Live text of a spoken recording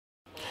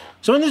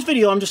So in this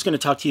video, I'm just going to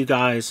talk to you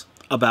guys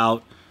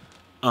about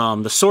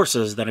the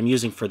sources that I'm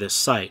using for this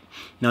site.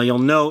 Now you'll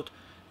note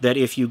that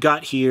if you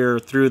got here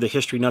through the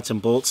History Nuts and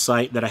Bolts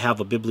site, that I have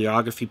a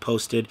bibliography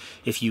posted.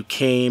 If you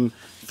came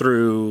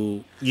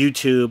through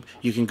YouTube,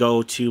 you can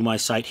go to my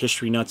site,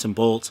 History Nuts and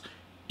Bolts,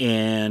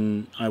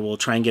 and I will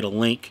try and get a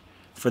link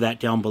for that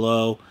down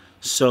below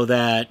so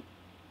that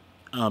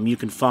you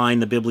can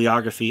find the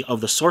bibliography of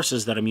the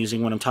sources that I'm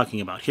using when I'm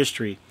talking about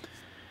history.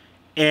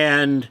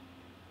 And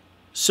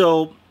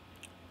so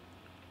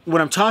when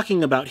I'm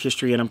talking about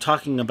history and I'm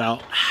talking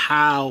about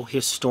how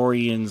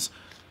historians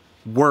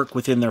work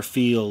within their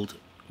field,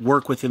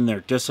 work within their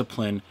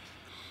discipline,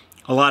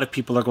 a lot of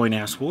people are going to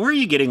ask, well, where are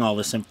you getting all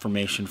this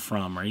information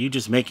from? Are you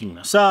just making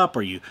this up?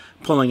 Are you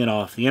pulling it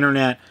off the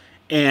internet?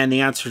 And the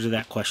answer to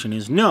that question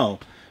is no.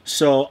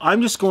 So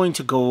I'm just going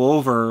to go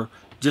over,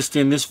 just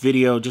in this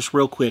video, just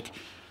real quick,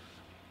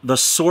 the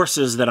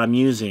sources that I'm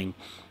using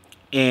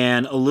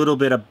and a little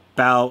bit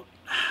about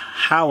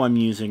how I'm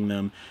using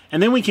them.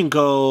 And then we can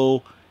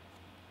go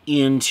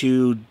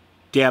into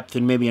depth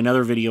in maybe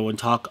another video and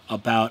talk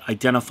about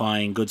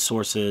identifying good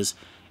sources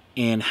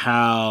and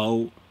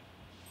how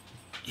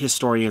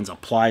historians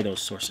apply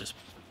those sources.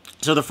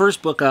 So the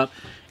first book up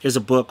is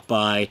a book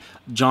by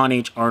John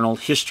H. Arnold,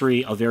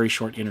 History, A Very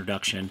Short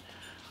Introduction.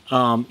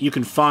 You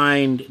can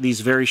find these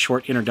very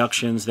short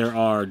introductions. There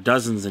are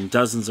dozens and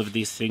dozens of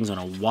these things on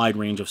a wide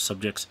range of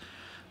subjects,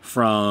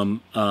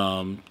 from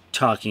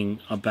talking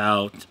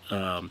about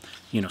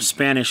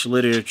Spanish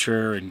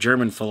literature and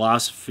German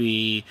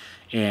philosophy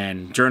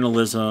and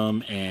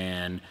journalism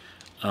and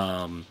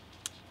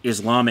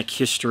Islamic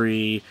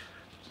history.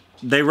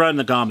 They run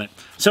the gamut.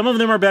 Some of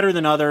them are better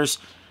than others,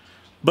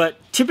 but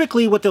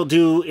typically what they'll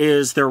do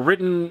is they're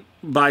written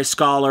by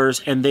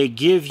scholars and they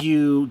give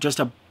you just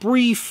a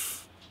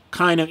brief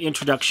kind of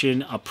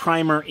introduction, a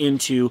primer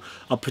into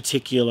a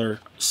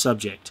particular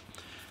subject.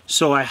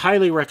 So I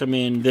highly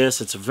recommend this.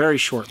 It's a very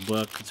short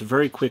book. It's a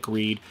very quick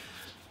read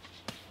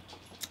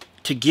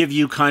to give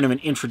you kind of an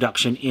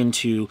introduction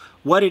into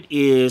what it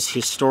is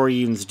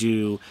historians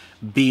do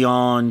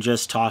beyond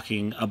just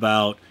talking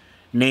about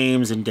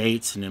names and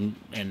dates and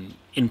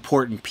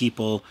important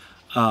people.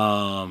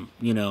 What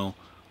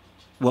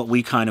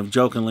we kind of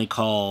jokingly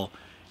call,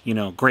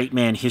 great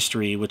man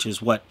history, which is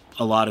what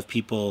a lot of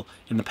people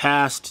in the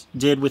past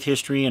did with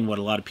history and what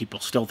a lot of people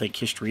still think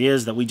history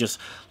is, that we just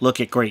look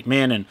at great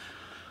men. And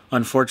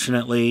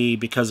unfortunately,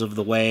 because of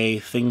the way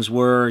things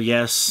were,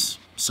 yes,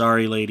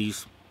 sorry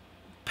ladies,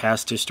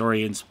 past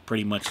historians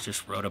pretty much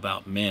just wrote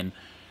about men.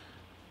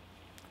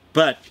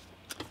 But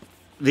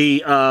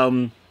the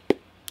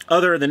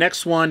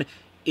next one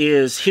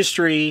is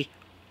History,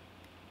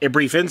 A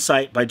Brief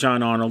Insight by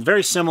John Arnold.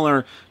 Very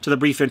similar to the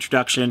brief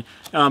introduction.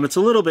 It's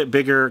a little bit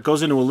bigger,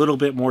 goes into a little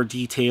bit more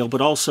detail, but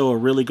also a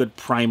really good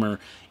primer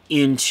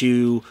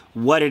into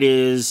what it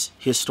is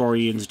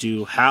historians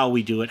do, how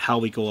we do it, how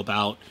we go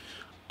about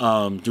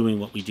doing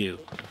what we do.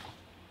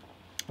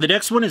 The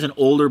next one is an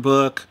older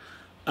book,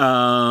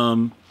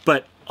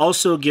 but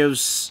also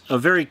gives a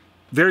very,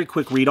 very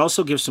quick read,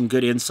 also gives some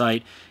good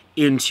insight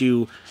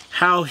into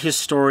how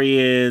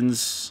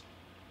historians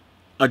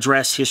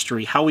address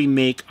history, how we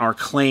make our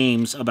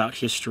claims about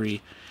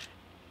history,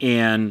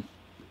 and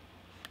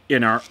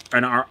in our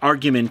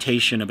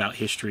argumentation about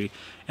history.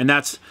 And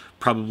that's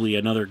probably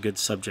another good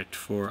subject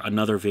for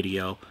another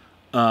video.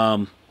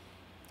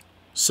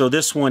 So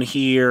this one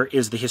here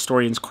is The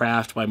Historian's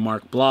Craft by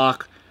Mark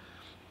Bloch.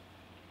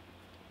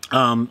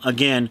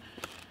 Again,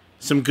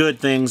 some good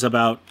things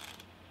about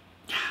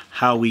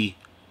how we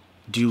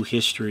do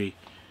history.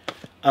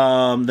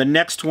 The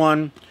next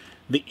one,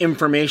 The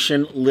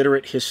Information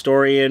Literate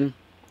Historian,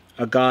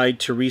 A Guide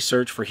to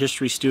Research for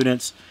History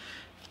Students,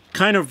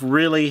 kind of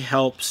really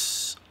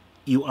helps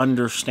you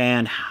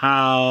understand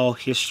how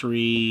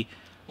history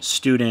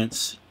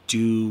students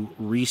do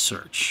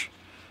research.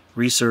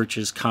 Research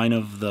is kind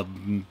of the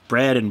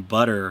bread and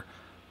butter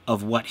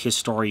of what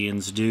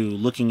historians do,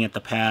 looking at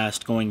the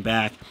past, going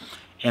back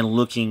and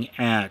looking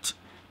at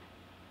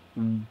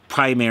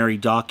primary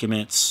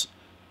documents,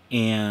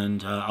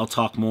 and I'll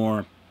talk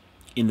more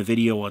in the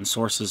video on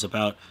sources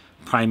about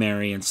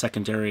primary and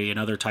secondary and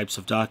other types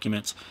of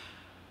documents.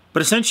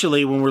 But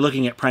essentially, when we're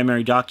looking at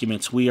primary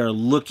documents, we are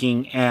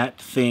looking at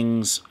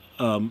things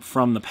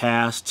from the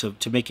past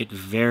to make it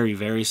very,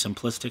 very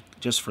simplistic,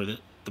 just for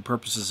the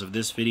purposes of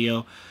this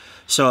video.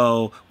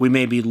 So we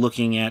may be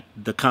looking at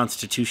the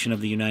Constitution of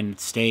the United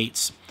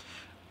States,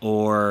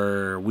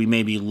 or we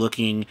may be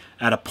looking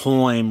at a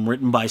poem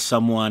written by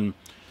someone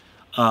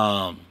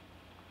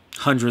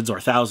hundreds or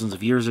thousands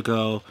of years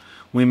ago.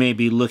 We may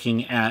be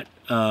looking at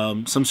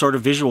some sort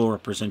of visual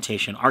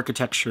representation,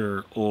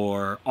 architecture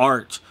or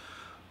art,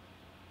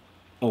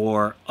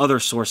 or other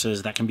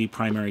sources that can be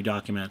primary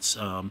documents.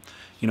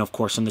 Of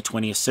course, in the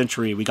 20th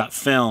century, we got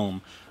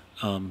film,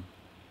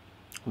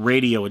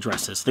 radio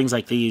addresses. Things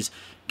like these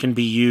can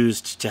be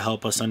used to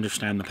help us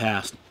understand the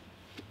past.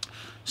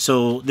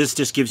 So this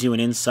just gives you an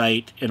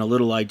insight and a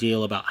little idea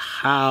about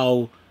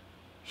how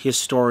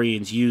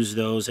historians use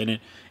those, and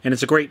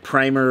it's a great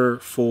primer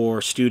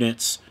for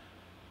students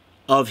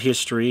of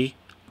history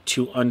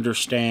to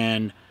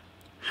understand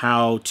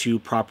how to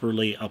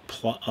properly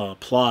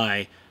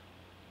apply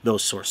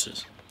those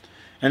sources.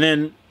 And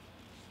then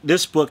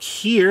this book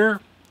here,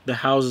 The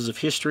Houses of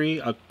History,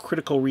 A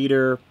Critical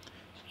Reader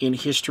in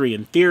History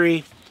and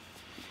Theory.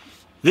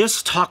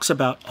 This talks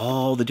about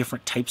all the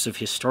different types of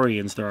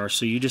historians there are.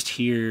 So you just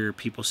hear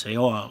people say,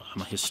 oh,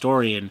 I'm a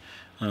historian,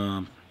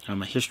 I'm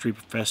a history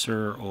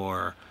professor,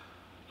 or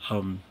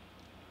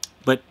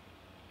but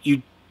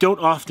you don't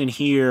often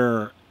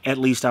hear, at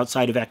least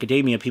outside of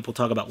academia, people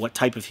talk about what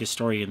type of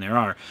historian there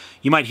are.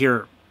 You might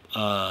hear,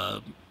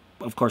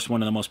 of course,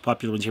 one of the most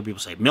popular ones here, people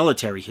say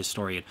military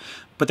historian,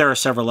 but there are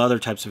several other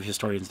types of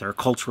historians. There are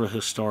cultural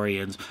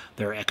historians,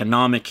 there are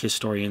economic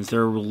historians, there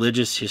are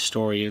religious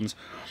historians,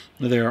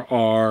 there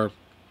are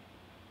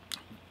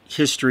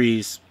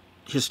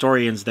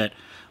historians that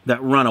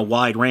run a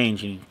wide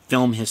range, and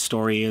film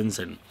historians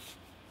and